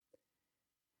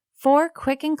4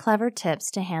 quick and clever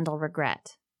tips to handle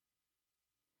regret.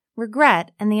 Regret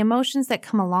and the emotions that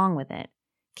come along with it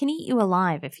can eat you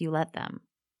alive if you let them.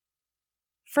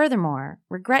 Furthermore,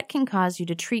 regret can cause you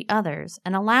to treat others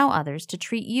and allow others to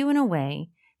treat you in a way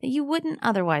that you wouldn't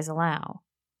otherwise allow.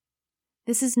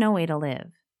 This is no way to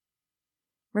live.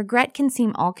 Regret can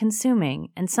seem all-consuming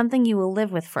and something you will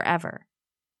live with forever.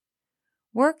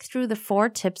 Work through the 4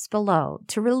 tips below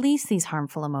to release these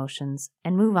harmful emotions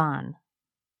and move on.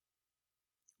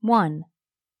 1.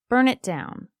 Burn it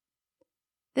down.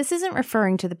 This isn't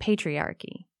referring to the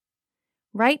patriarchy.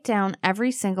 Write down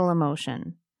every single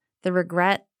emotion, the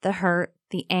regret, the hurt,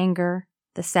 the anger,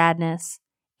 the sadness,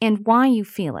 and why you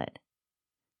feel it.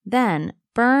 Then,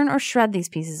 burn or shred these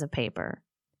pieces of paper.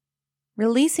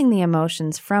 Releasing the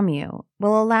emotions from you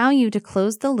will allow you to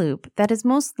close the loop that has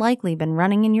most likely been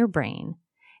running in your brain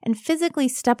and physically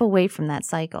step away from that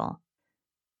cycle.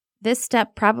 This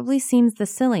step probably seems the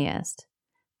silliest,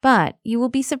 but you will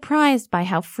be surprised by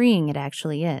how freeing it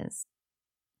actually is.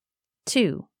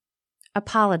 2.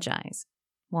 Apologize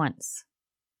once.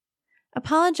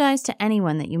 Apologize to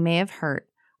anyone that you may have hurt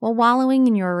while wallowing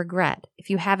in your regret if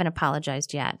you haven't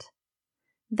apologized yet.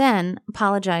 Then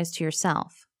apologize to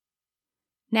yourself.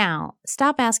 Now,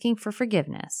 stop asking for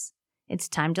forgiveness. It's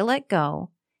time to let go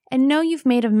and know you've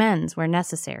made amends where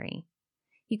necessary.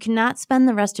 You cannot spend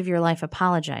the rest of your life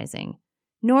apologizing,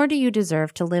 nor do you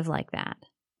deserve to live like that.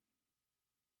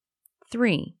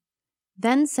 3.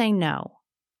 Then say no.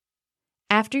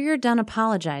 After you're done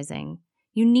apologizing,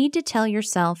 you need to tell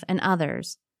yourself and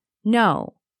others,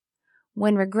 no.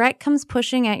 When regret comes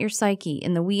pushing at your psyche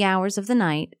in the wee hours of the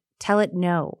night, tell it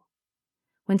no.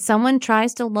 When someone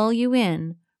tries to lull you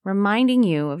in, reminding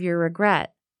you of your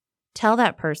regret, tell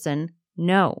that person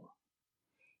no.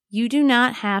 You do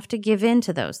not have to give in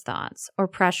to those thoughts or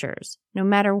pressures, no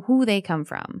matter who they come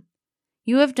from.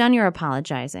 You have done your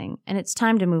apologizing, and it's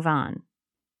time to move on.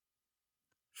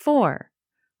 4.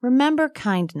 Remember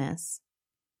kindness.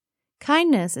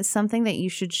 Kindness is something that you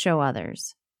should show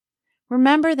others.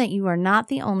 Remember that you are not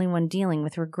the only one dealing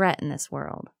with regret in this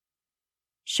world.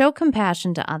 Show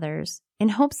compassion to others in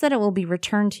hopes that it will be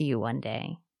returned to you one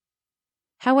day.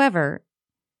 However,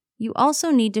 you also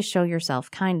need to show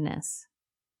yourself kindness.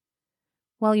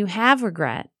 While you have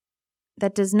regret,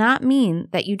 that does not mean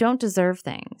that you don't deserve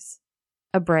things.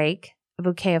 A break, a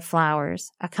bouquet of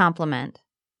flowers, a compliment.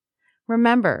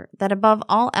 Remember that above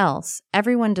all else,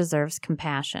 everyone deserves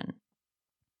compassion.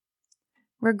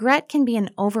 Regret can be an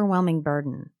overwhelming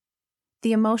burden.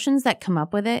 The emotions that come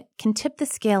up with it can tip the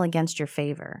scale against your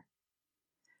favor.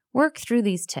 Work through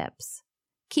these tips,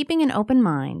 keeping an open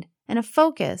mind and a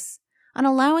focus on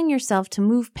allowing yourself to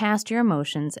move past your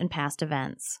emotions and past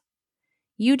events.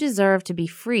 You deserve to be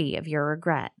free of your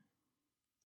regret.